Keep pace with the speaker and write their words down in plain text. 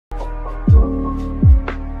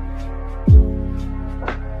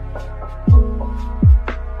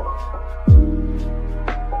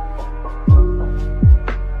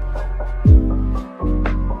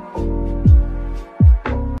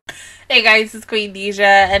Hey guys, it's Queendija,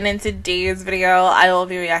 and in today's video, I will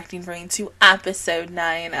be reacting to episode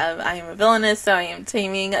 9 of I Am a Villainess, so I am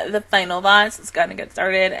taming the final boss. It's gonna get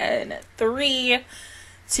started in 3,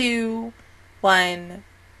 2, 1,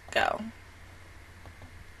 go.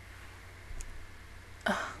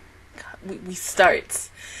 Oh, God, we start.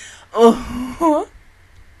 Oh.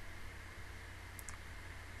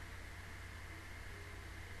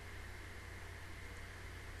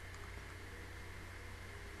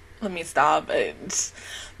 Let me stop. It's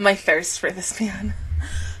my thirst for this man.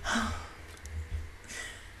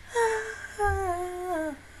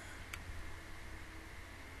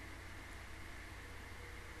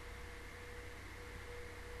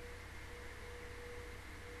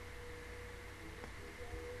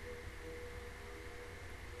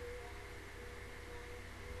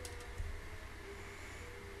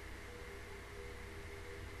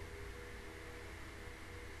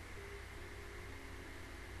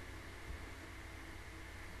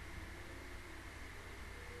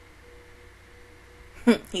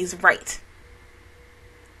 He's right.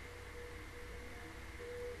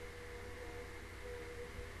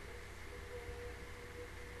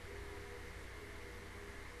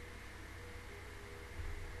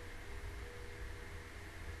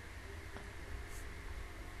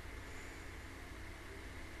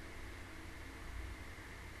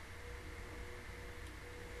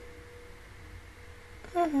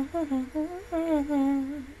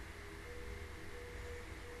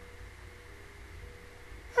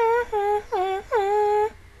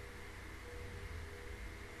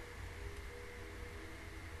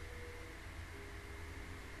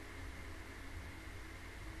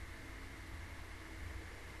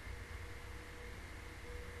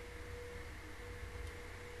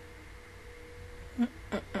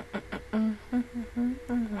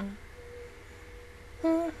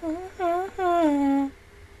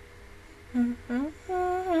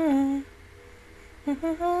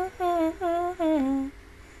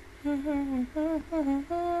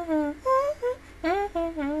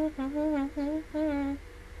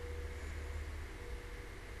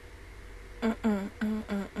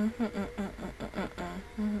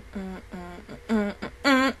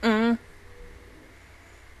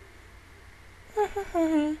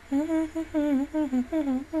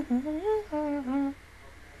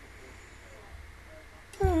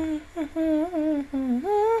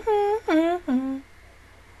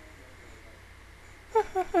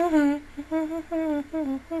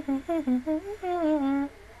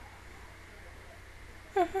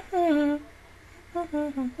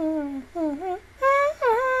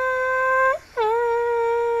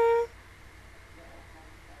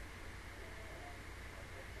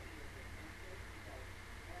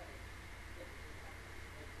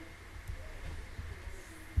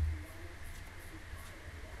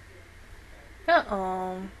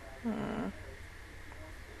 Uh-oh.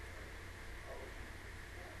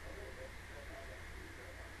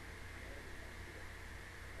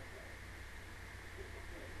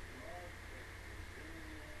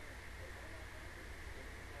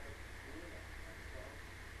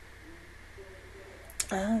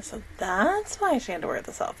 So that's why she had to wear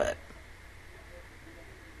this outfit.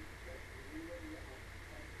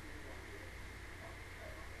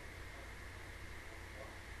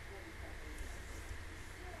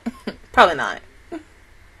 Probably not.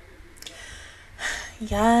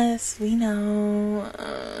 Yes, we know.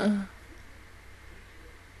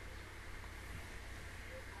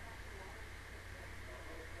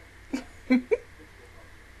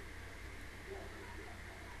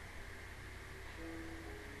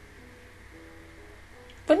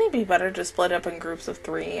 Wouldn't it be better to split up in groups of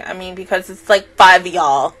 3? I mean, because it's like 5 of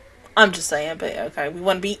y'all. I'm just saying, but okay, we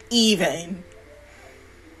want to be even.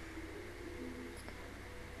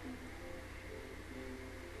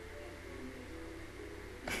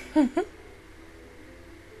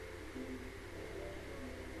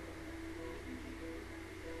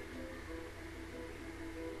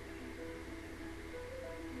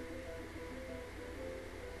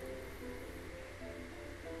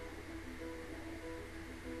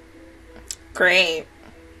 Great.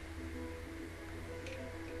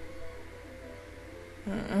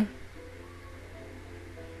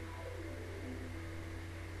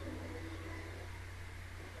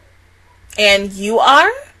 And you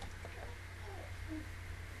are?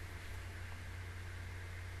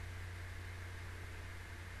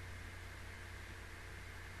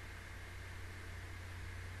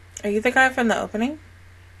 Are you the guy from the opening?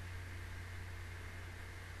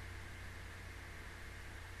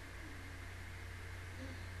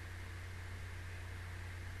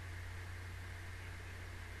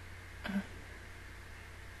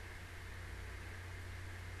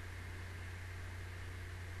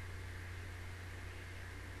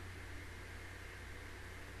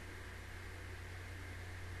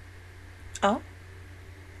 Oh.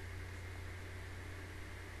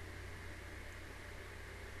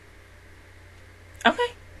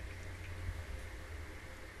 Okay.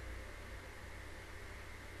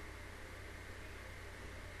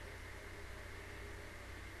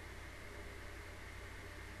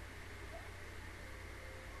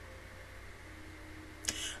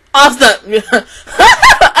 Awesome. Okay.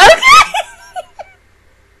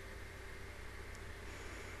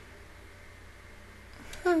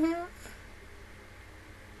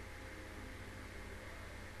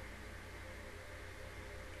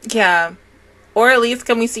 Yeah. Or at least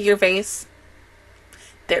can we see your face?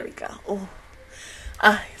 There we go. Ooh.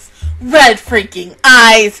 Eyes. Red freaking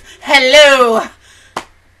eyes. Hello.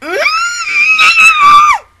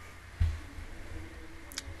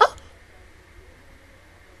 Oh.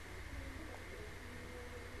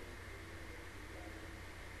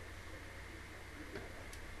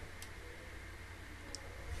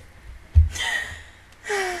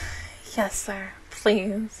 Yes, sir.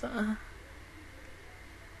 Please.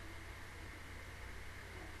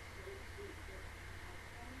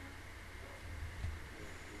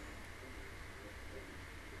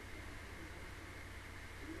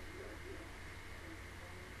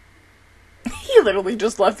 He literally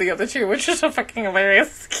just left the other two, which is so fucking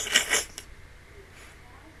hilarious.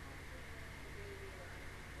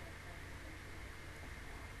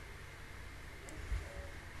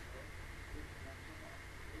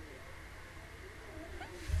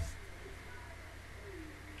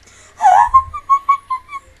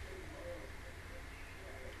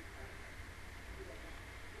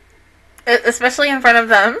 Especially in front of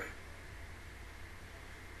them.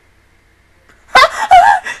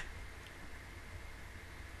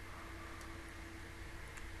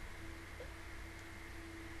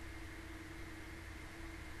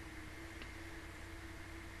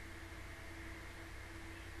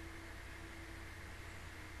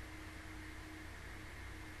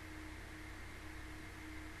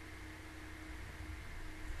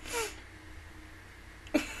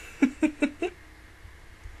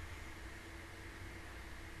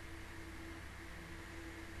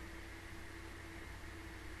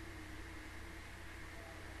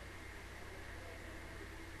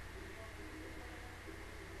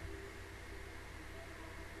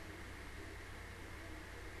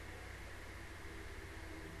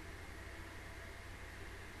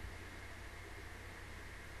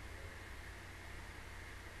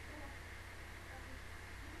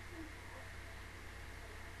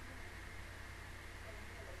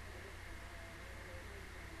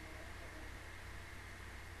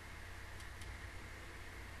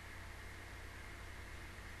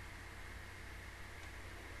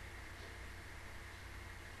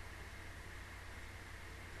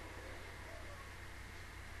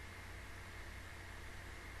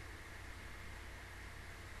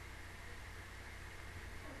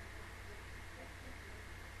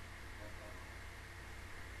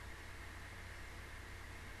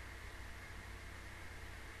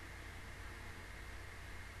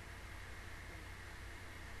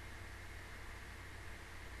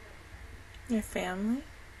 Your family?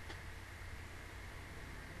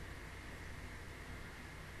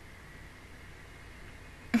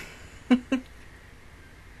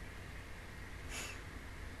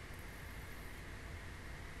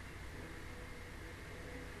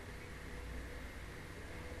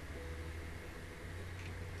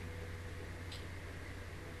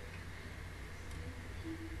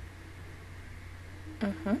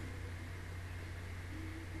 Mm-hmm.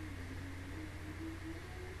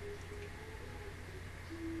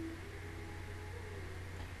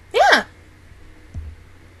 Yeah.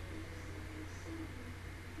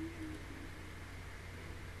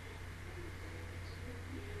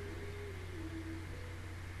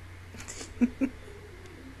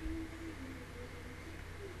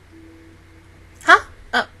 Huh?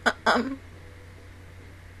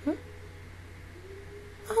 Hmm?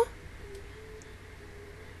 Oh.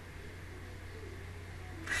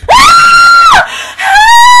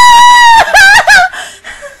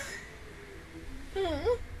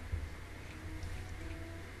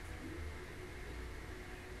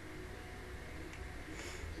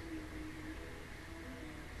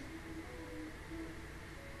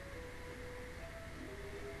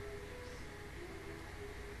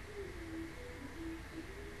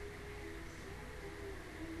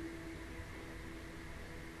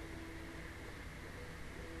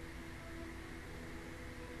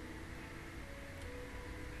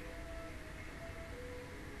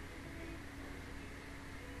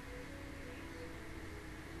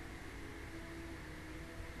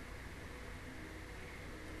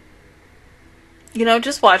 You know,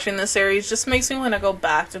 just watching this series just makes me want to go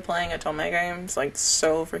back to playing Otome games, like,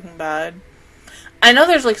 so freaking bad. I know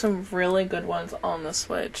there's, like, some really good ones on the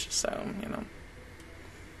Switch, so, you know.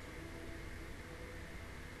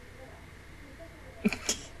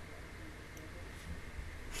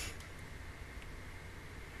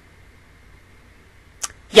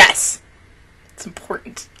 Yes! It's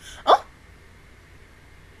important. Oh!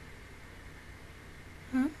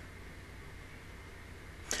 Hmm?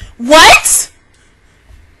 What?!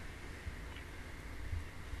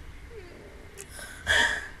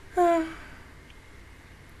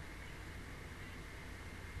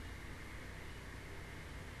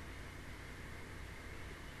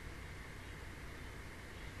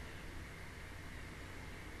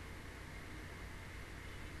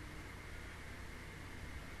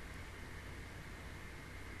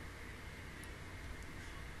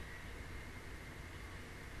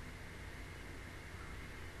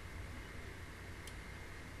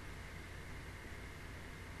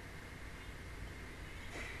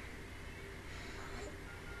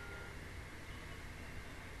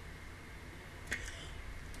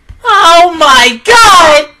 Oh my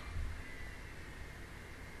god!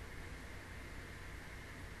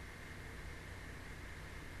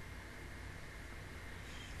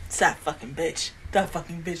 It's that fucking bitch. That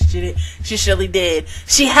fucking bitch did it. She surely did.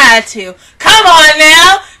 She had to. Come on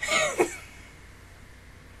now!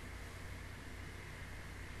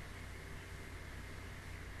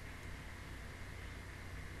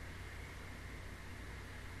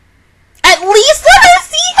 At least let her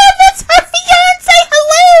see him! That's her fiance!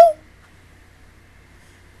 Hello!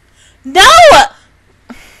 No!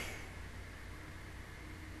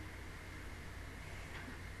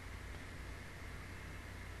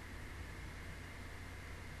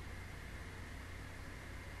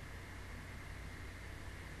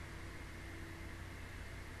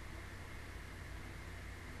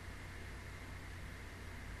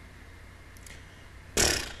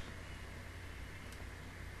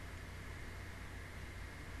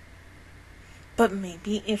 But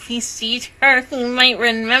maybe if he sees her, he might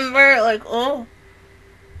remember, like, oh.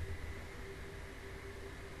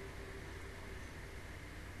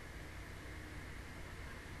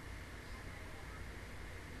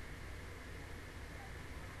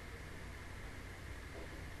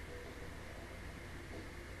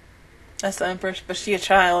 That's the Empress, but she a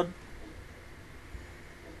child.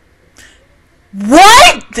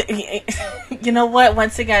 What?! You know what?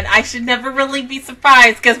 Once again, I should never really be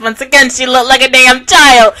surprised, because once again, she looked like a damn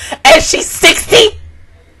child, and she's 60?!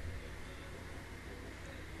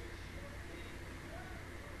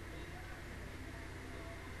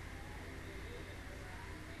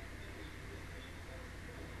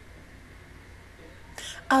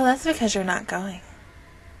 Oh, that's because you're not going.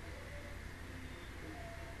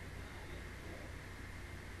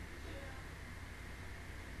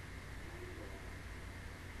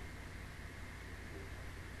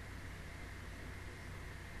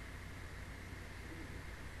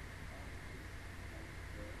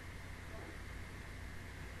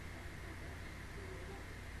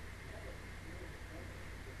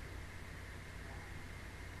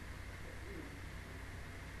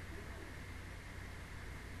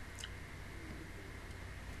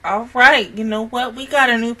 Alright, you know what? We got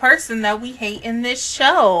a new person that we hate in this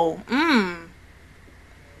show.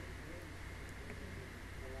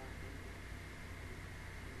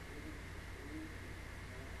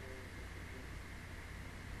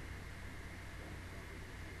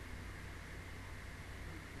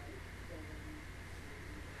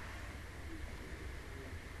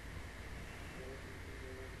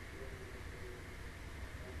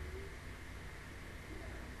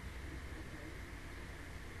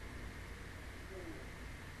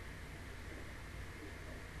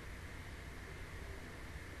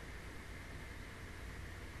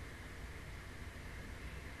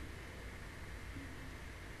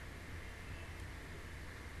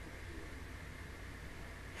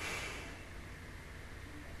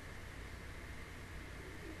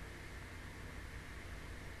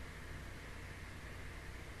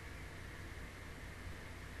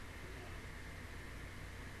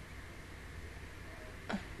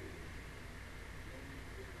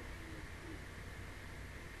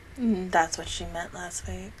 That's what she meant last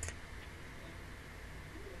week.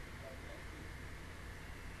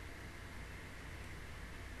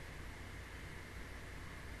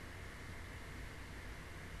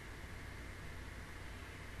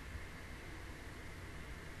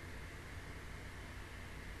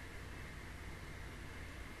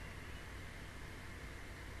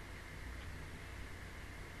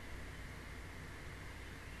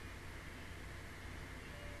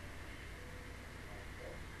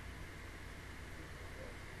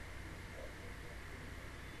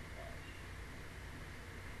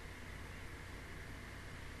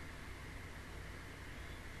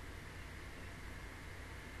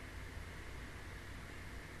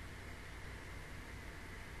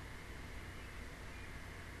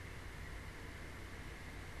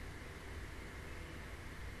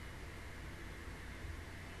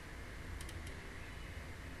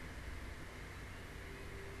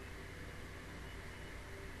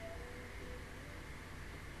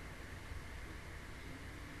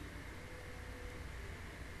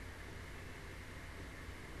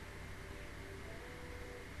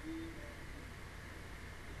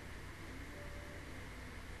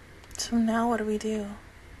 So now what do we do?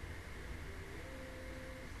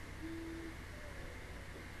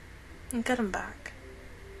 And get him back.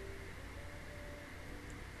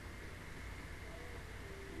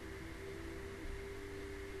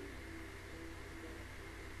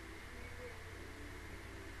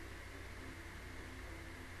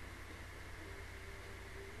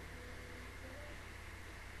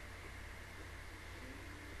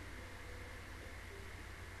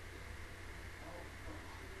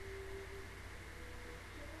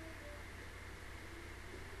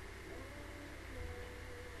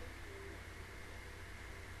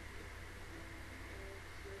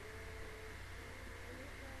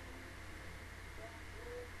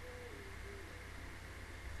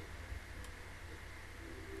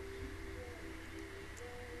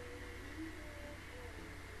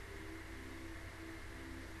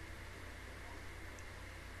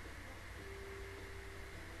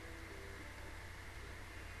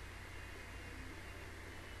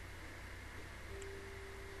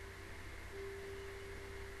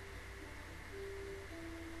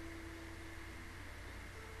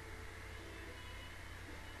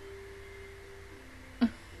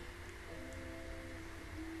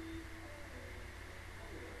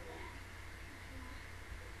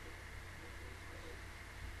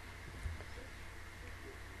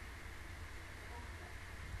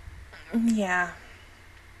 Yeah.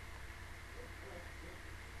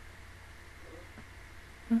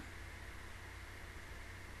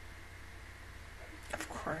 Of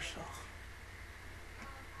course.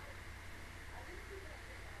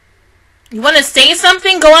 You want to say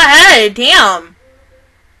something? Go ahead. Damn.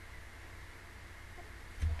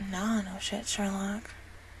 No shit, Sherlock.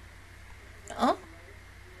 Oh?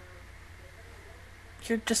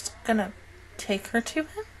 You're just gonna take her to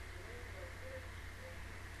him?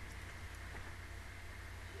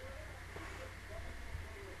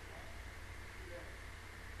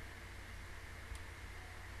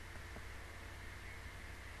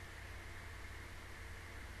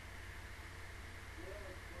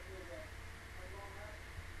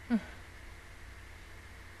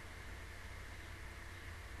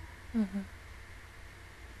 Mm-hmm.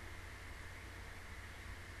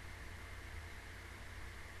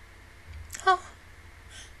 Oh.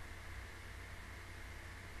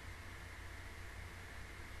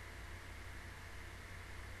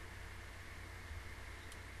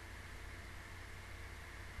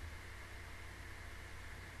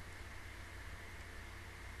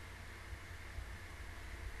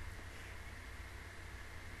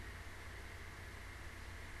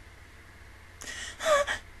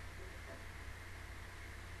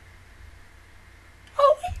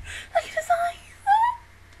 Oh, look at his eyes.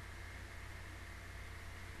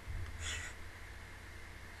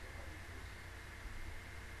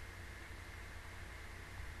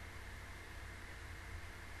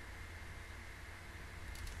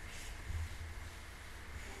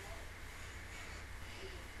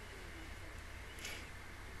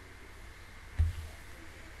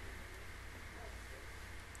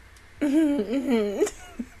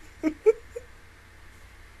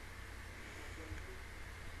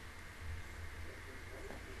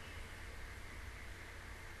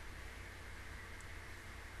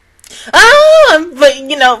 Oh, but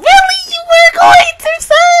you know, really, you were going to,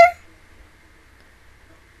 sir?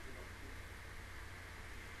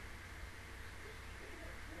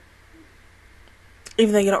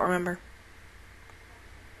 Even though you don't remember.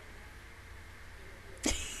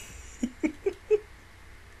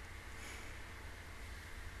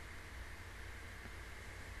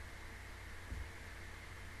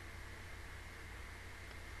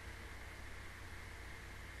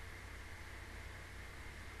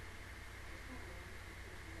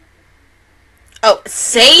 Oh,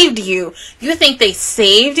 saved you? You think they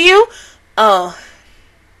saved you? Oh.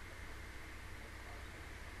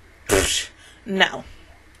 Pfft, no.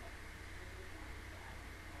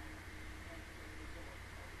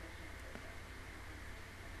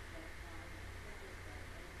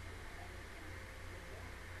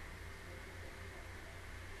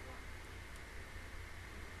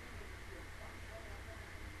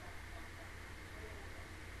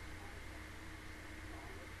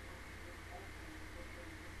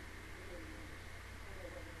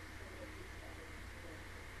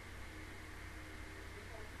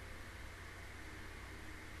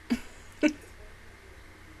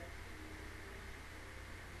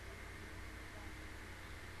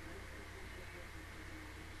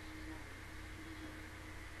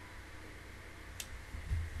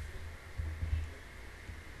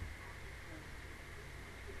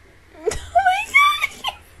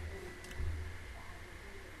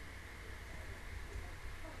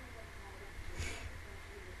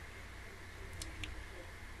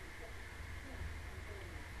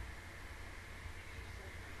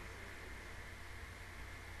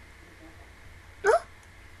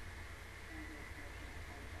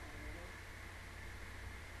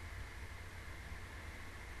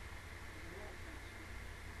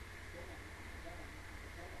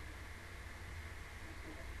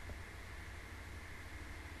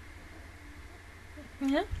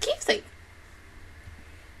 Yeah, keepsake.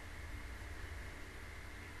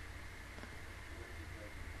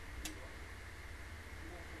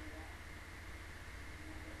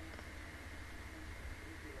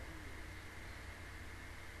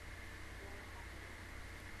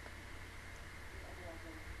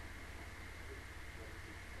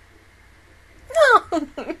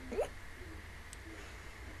 No.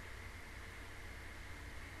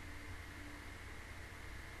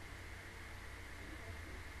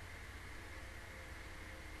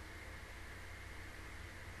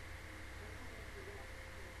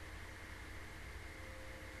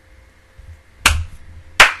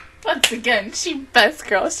 Once again, she best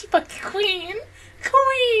girl. She fucking queen.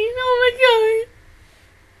 Queen. Oh my god.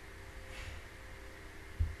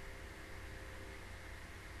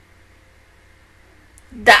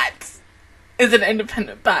 That is an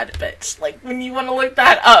independent bad bitch. Like, when you want to look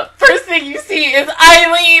that up, first thing you see is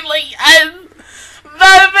Eileen, like, as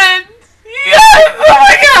Vadim. Yes! Oh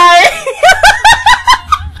my god!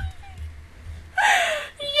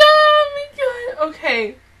 Yeah, oh my god.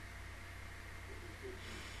 Okay.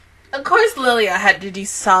 Of course, Lilia had to do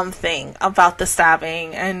something about the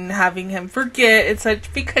stabbing and having him forget and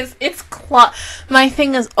such, because it's my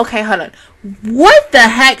thing is, okay, hold on. What the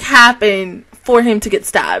heck happened for him to get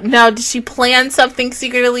stabbed? Now, did she plan something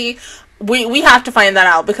secretly? We have to find that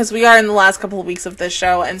out, because we are in the last couple of weeks of this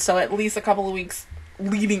show, and so at least a couple of weeks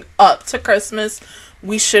leading up to Christmas,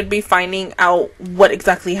 we should be finding out what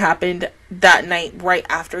exactly happened that night right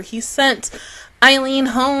after he sent Eileen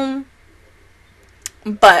home.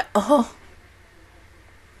 But, oh,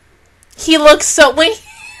 he looks so, wait,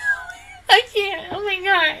 I can't, oh my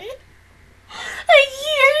god, I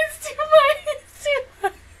can't, it's too much, it's too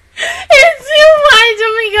much,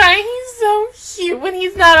 oh my god, he's so cute when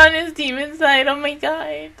he's not on his demon side, oh my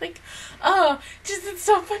god, like, oh, just, it's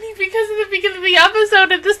so funny, because at the beginning of the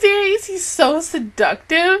episode of the series, he's so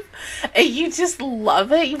seductive, and you just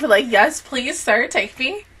love it, you be like, yes, please, sir, take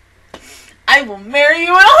me. I will marry you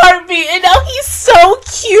in a heartbeat. And now he's so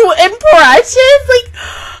cute and precious. Like,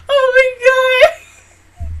 oh my god.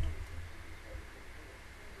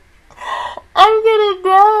 I'm gonna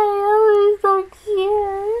die. Oh, he's so cute.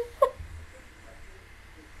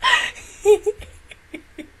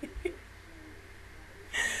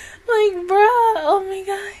 Like, bruh. Oh my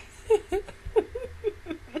god.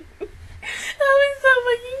 That was so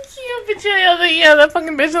fucking cute. But yeah, that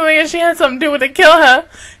fucking bitch, like, she had something to do with it. Kill her.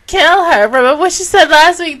 Kill her. Remember what she said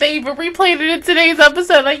last week? They even replayed it in today's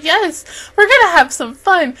episode. Like, yes, we're gonna have some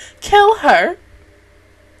fun. Kill her.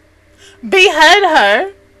 Behead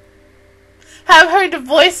her. Have her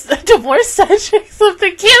divorce Cedric.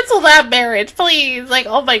 Something. Cancel that marriage, please. Like,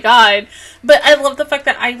 oh my god. But I love the fact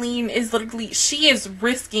that Eileen is literally, she is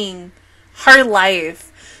risking her life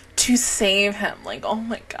to save him. Like, oh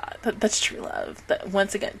my god. That's true love.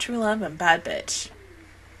 Once again, true love and bad bitch.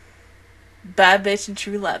 Bad bitch and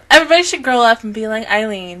true love. Everybody should grow up and be like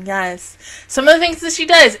Eileen. Yes. Some of the things that she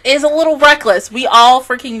does is a little reckless. We all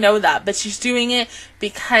freaking know that. But she's doing it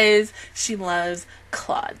because she loves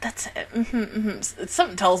Claude. That's it.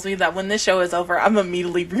 Something tells me that when this show is over, I'm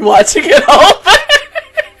immediately rewatching it all.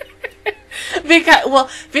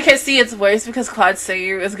 Because see, it's worse because Claude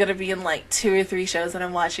Sayer is going to be in like 2 or 3 shows that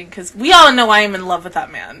I'm watching, because we all know I am in love with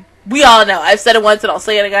that man. We all know. I've said it once and I'll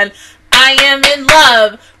say it again. I am in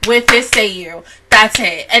love with his Seiyu. That's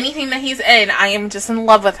it. Anything that he's in, I am just in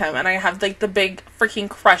love with him. And I have like the big freaking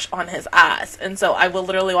crush on his ass. And so I will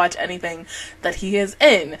literally watch anything that he is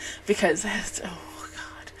in. Because it's, oh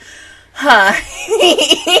god. Huh.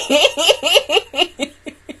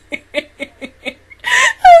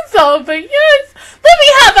 So, but yes. Let me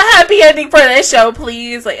have a happy ending for this show,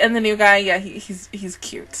 please. Like, and the new guy, yeah, he's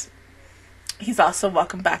cute. He's also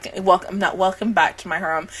welcome back to my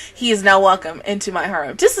harem. He is now welcome into my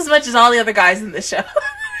harem. Just as much as all the other guys in this show.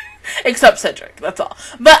 Except Cedric, that's all.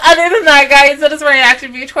 But other than that, guys, that is my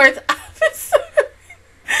reaction view towards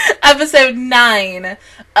episode 9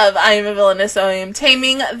 of I Am a Villainess, so I Am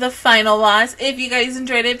Taming the Final Boss. If you guys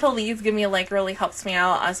enjoyed it, please give me a like. It really helps me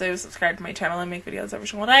out. Also, subscribe to my channel. I make videos every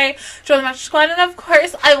single day. Join the Master Squad. And of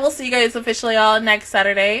course, I will see you guys officially all next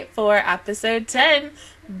Saturday for episode 10.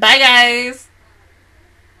 Bye, guys.